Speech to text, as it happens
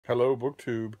Hello,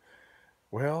 BookTube.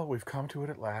 Well, we've come to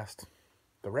it at last.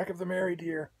 The Wreck of the Mary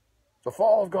Dear, the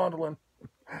Fall of Gondolin,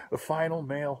 the final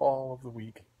mail haul of the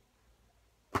week.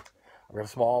 I've got a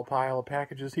small pile of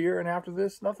packages here, and after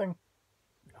this, nothing.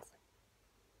 Nothing.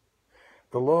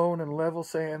 The lone and level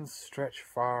sands stretch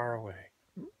far away.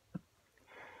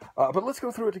 But let's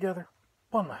go through it together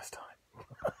one last time.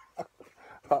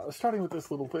 Starting with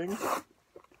this little thing.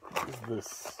 What is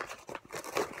this?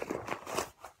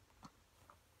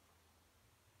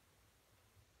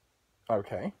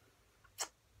 Okay.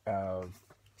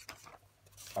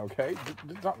 Okay,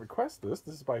 did not request this.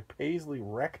 This is by Paisley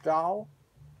Rekdal.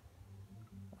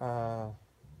 And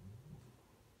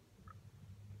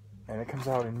it comes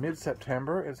out in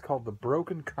mid-September. It's called The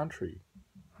Broken Country.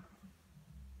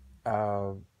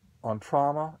 On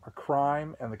trauma, a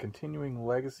crime, and the continuing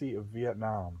legacy of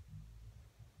Vietnam.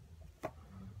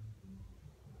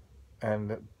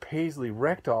 And Paisley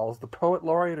Rekdal is the poet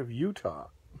laureate of Utah.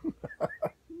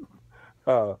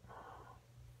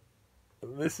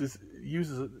 This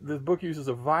book uses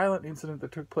a violent incident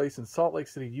that took place in Salt Lake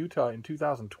City, Utah in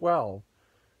 2012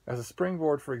 as a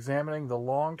springboard for examining the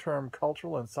long-term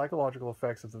cultural and psychological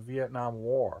effects of the Vietnam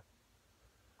War.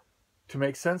 To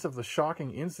make sense of the shocking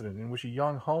incident in which a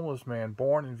young homeless man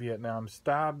born in Vietnam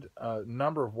stabbed a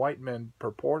number of white men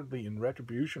purportedly in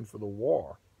retribution for the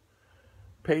war,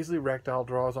 Paisley Rekdal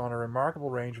draws on a remarkable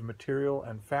range of material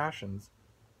and fashions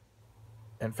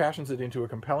it into a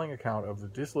compelling account of the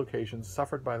dislocations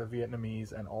suffered by the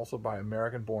Vietnamese and also by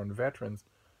American-born veterans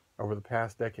over the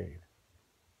past decade.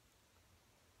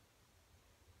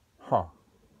 Huh.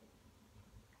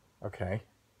 Okay.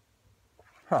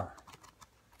 Huh.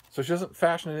 So she doesn't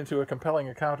fashion it into a compelling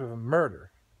account of a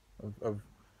murder, of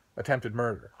attempted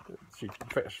murder. She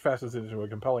fashions it into a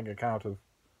compelling account of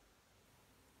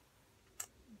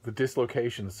the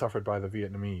dislocations suffered by the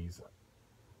Vietnamese.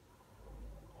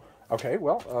 Okay,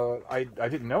 well, I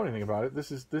didn't know anything about it.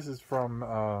 This is from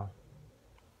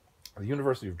the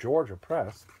University of Georgia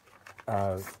Press.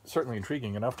 Certainly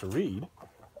intriguing enough to read.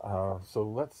 So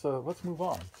let's move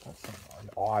on. That's an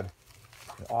odd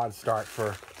start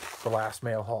for the last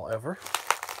mail haul ever.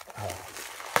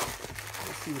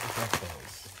 Let's see what this next one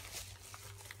is.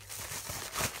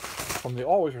 From the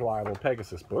always reliable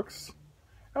Pegasus Books.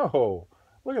 Oh,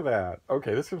 look at that.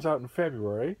 Okay, this comes out in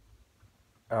February.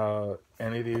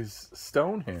 And it is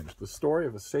Stonehenge, The Story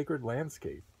of a Sacred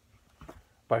Landscape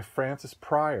by Francis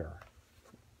Pryor.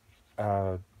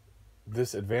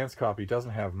 This advanced copy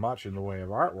doesn't have much in the way of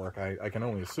artwork. I can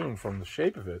only assume from the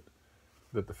shape of it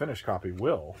that the finished copy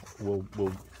will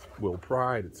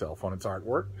pride itself on its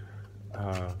artwork.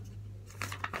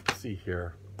 Let's see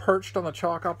here. Perched on the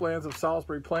chalk uplands of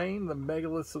Salisbury Plain, the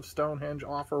megaliths of Stonehenge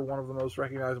offer one of the most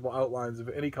recognizable outlines of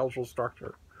any cultural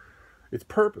structure. Its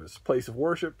purpose, place of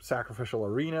worship, sacrificial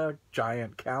arena,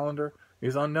 giant calendar,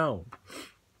 is unknown,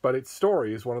 but its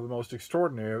story is one of the most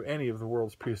extraordinary of any of the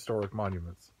world's prehistoric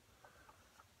monuments.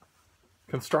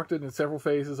 Constructed in several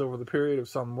phases over the period of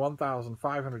some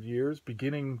 1,500 years,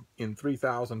 beginning in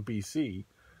 3000 BC,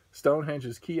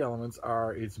 Stonehenge's key elements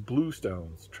are its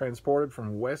bluestones, transported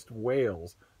from West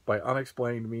Wales by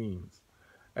unexplained means,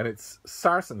 and its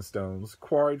sarsen stones,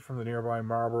 quarried from the nearby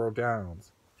Marlborough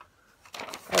Downs.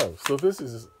 Oh, so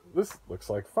this looks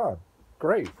like fun.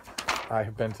 Great. I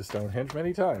have been to Stonehenge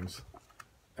many times.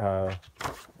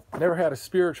 Never had a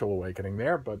spiritual awakening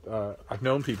there, but I've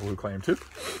known people who claim to.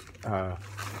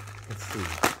 Let's see.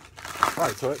 All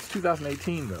right, so that's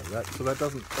 2018 though.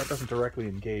 That doesn't directly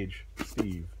engage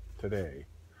Steve today.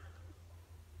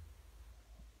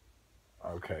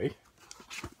 Okay.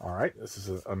 All right. This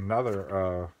is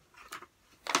another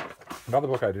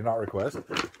book I did not request.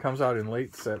 It comes out in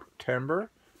late September.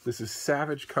 This is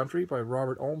Savage Country by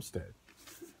Robert Olmsted,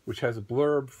 which has a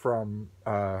blurb from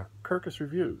Kirkus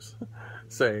Reviews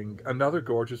saying, another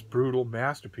gorgeous, brutal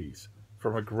masterpiece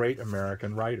from a great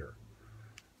American writer,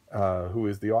 who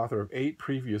is the author of 8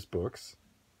 previous books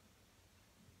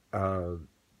that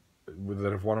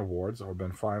have won awards or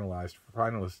been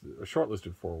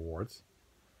shortlisted for awards.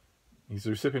 He's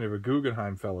the recipient of a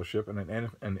Guggenheim Fellowship and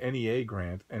an NEA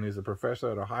grant, and is a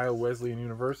professor at Ohio Wesleyan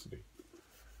University.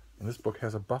 And this book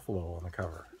has a buffalo on the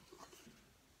cover.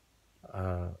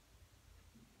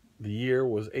 The year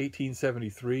was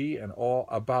 1873, and all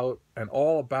about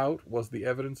was the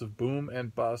evidence of boom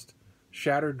and bust,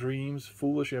 shattered dreams,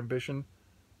 foolish ambition,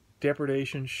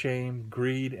 depredation, shame,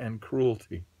 greed, and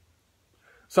cruelty.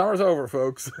 Summer's over,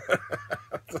 folks.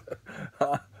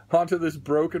 Onto this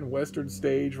broken western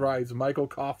stage rides Michael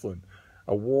Coughlin,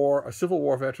 a Civil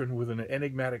War veteran with an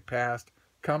enigmatic past,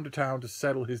 come to town to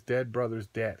settle his dead brother's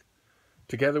debt.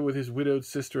 Together with his widowed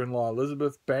sister-in-law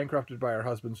Elizabeth, bankrupted by her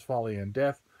husband's folly and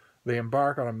death, they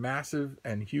embark on a massive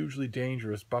and hugely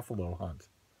dangerous buffalo hunt.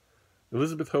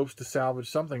 Elizabeth hopes to salvage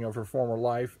something of her former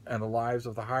life and the lives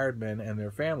of the hired men and their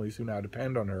families who now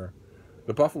depend on her.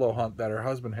 The buffalo hunt that her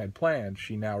husband had planned,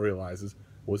 she now realizes,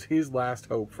 was his last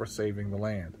hope for saving the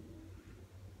land.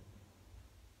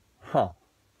 Huh.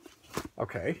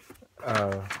 Okay.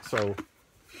 So,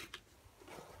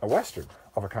 a Western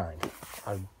of a kind.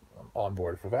 I'm on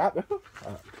board for that.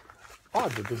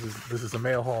 Odd that this is a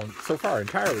mail haul so far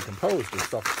entirely composed of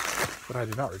stuff that I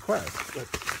did not request. But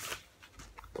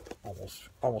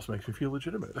almost makes me feel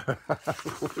legitimate.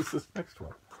 What is this next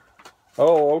one?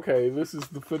 Oh, okay. This is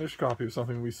the finished copy of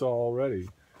something we saw already.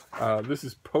 This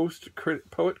is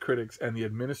Poet Critics and the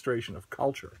Administration of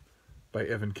Culture by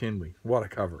Evan Kinley. What a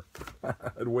cover.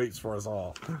 It waits for us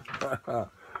all.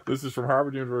 This is from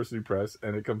Harvard University Press,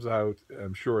 and it comes out,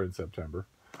 I'm sure, in September.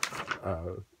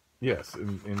 Yes,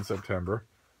 in September.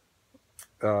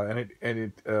 And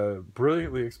it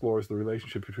brilliantly explores the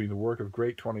relationship between the work of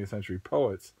great 20th century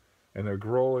poets and their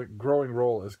growing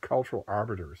role as cultural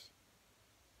arbiters.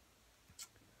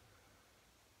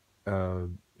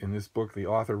 In this book, the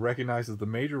author recognizes the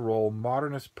major role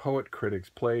modernist poet critics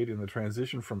played in the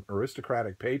transition from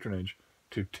aristocratic patronage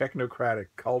to technocratic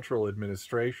cultural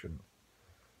administration.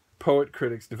 Poet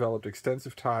critics developed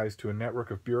extensive ties to a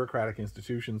network of bureaucratic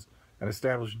institutions and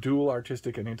established dual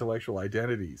artistic and intellectual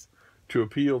identities to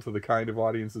appeal to the kind of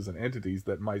audiences and entities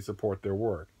that might support their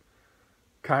work.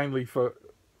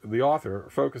 The author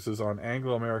focuses on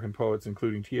Anglo-American poets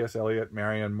including T.S. Eliot,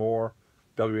 Marianne Moore,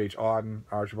 W.H. Auden,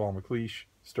 Archibald MacLeish,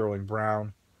 Sterling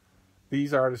Brown.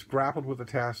 These artists grappled with the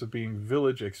task of being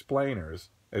village explainers,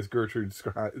 as Gertrude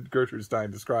Stein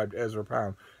described Ezra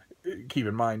Pound. Keep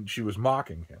in mind, she was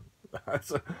mocking him.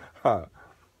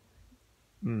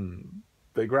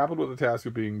 They grappled with the task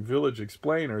of being village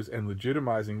explainers and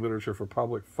legitimizing literature for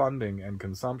public funding and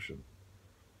consumption.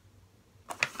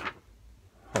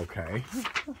 Okay.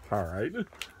 All right.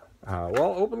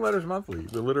 Well, Open Letters Monthly,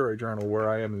 the literary journal where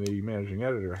I am the managing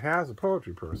editor, has a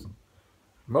poetry person.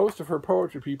 Most of her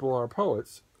poetry people are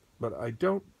poets, but I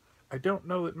don't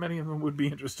know that many of them would be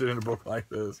interested in a book like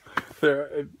this.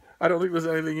 I don't think there's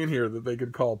anything in here that they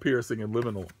could call piercing and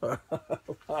liminal.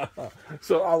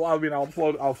 So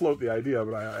I'll float the idea,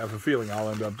 but I have a feeling I'll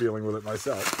end up dealing with it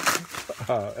myself.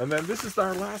 And then this is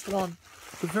our last one,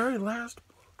 the very last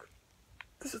book.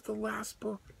 This is the last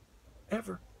book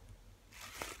ever.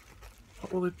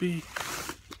 What will it be?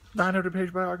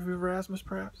 900-page biography of Erasmus,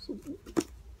 perhaps?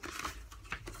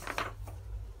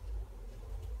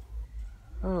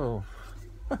 Oh.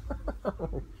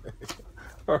 Okay.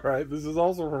 All right, this is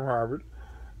also from Harvard.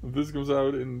 This comes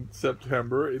out in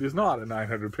September. It is not a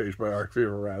 900-page biography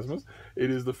of Erasmus. It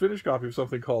is the finished copy of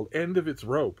something called End of Its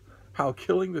Rope, How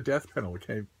Killing the Death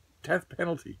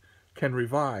Penalty Can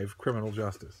Revive Criminal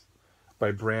Justice,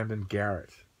 by Brandon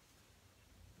Garrett,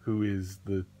 who is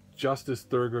the Justice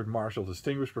Thurgood Marshall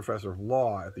Distinguished Professor of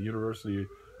Law at the University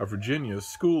of Virginia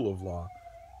School of Law.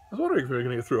 I was wondering if we were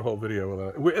going to get through a whole video with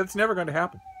that. It's never going to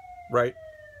happen, right?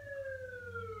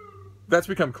 That's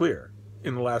become clear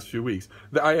in the last few weeks,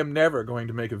 that I am never going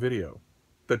to make a video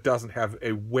that doesn't have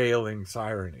a wailing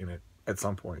siren in it at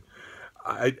some point.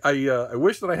 I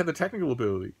wish that I had the technical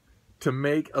ability to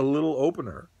make a little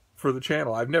opener for the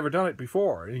channel. I've never done it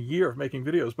before in a year of making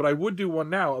videos, but I would do one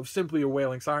now of simply a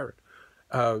wailing siren.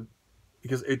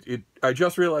 Because I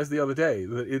just realized the other day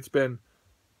that it's been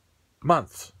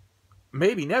months,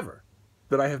 maybe never,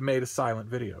 that I have made a silent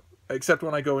video, except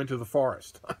when I go into the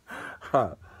forest.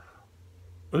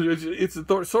 It's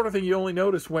the sort of thing you only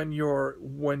notice when you're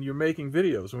making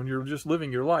videos. When you're just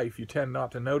living your life, you tend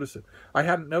not to notice it. I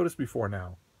hadn't noticed before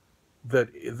now that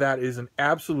is an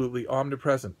absolutely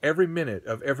omnipresent, every minute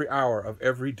of every hour of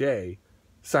every day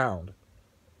sound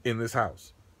in this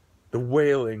house. The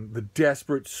wailing, the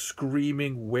desperate,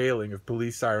 screaming wailing of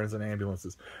police sirens and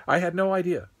ambulances. I had no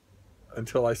idea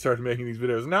until I started making these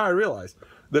videos. Now I realize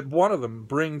that one of them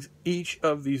brings each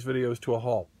of these videos to a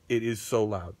halt. It is so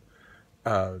loud.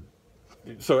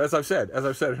 So as I've said in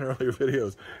earlier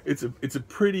videos, it's a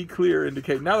pretty clear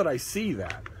indication. Now that I see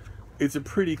that, it's a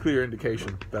pretty clear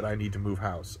indication that I need to move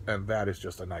house, and that is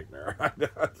just a nightmare.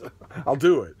 I'll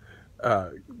do it,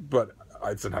 but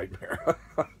it's a nightmare.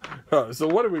 So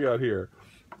what do we got here?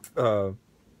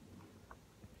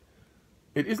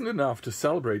 It isn't enough to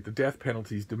celebrate the death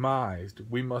penalty's demise.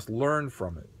 We must learn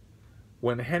from it.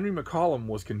 When Henry McCollum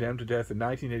was condemned to death in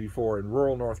 1984 in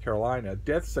rural North Carolina,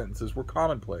 death sentences were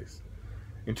commonplace.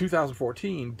 In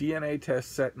 2014, DNA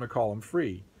tests set McCollum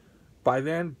free. By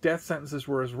then, death sentences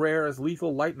were as rare as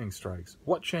lethal lightning strikes.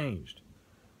 What changed?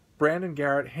 Brandon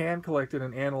Garrett hand-collected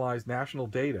and analyzed national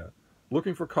data,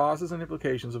 looking for causes and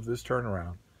implications of this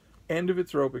turnaround. End of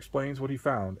Its Rope explains what he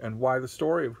found and why the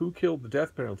story of who killed the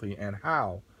death penalty and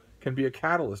how can be a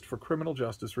catalyst for criminal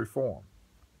justice reform.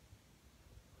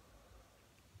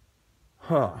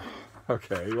 Huh.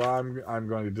 Okay, well, I'm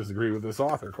going to disagree with this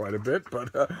author quite a bit,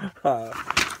 but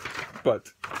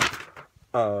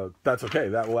that's okay.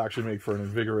 That will actually make for an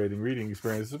invigorating reading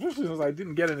experience, especially since I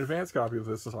didn't get an advance copy of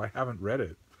this, so I haven't read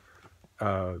it.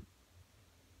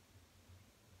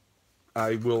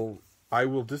 I will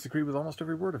disagree with almost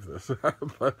every word of this,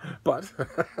 but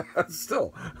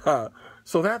still.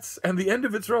 So that's, and The End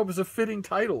of Its Rope is a fitting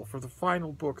title for the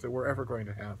final book that we're ever going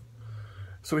to have.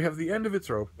 So we have The End of Its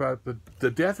Rope, about the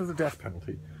death of the death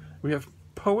penalty. We have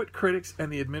Poet, Critics,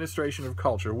 and the Administration of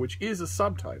Culture, which is a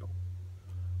subtitle.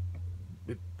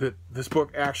 This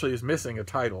book actually is missing a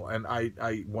title, and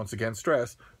I once again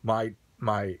stress, my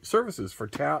services for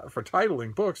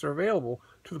titling books are available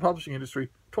to the publishing industry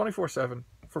 24/7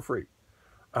 for free.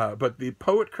 But the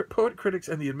Poet, Critics,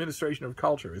 and the Administration of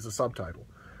Culture is a subtitle.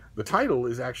 The title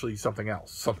is actually something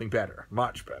else, something better,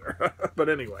 much better. But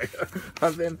anyway,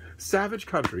 and then Savage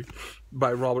Country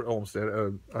by Robert Olmsted,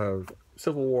 a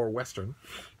Civil War Western,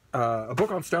 a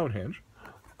book on Stonehenge,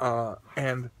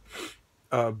 and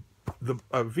a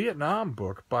Vietnam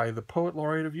book by the Poet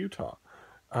Laureate of Utah,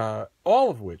 all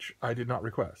of which I did not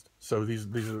request. So these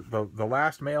are the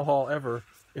last mail haul ever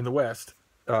in the West.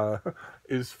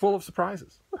 Is full of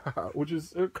surprises, which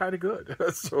is kind of good.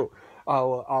 So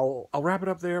I'll wrap it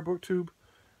up there, BookTube.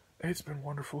 It's been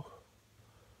wonderful.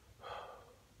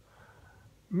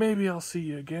 Maybe I'll see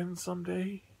you again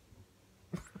someday.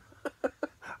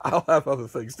 I'll have other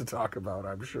things to talk about,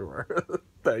 I'm sure.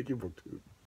 Thank you, BookTube.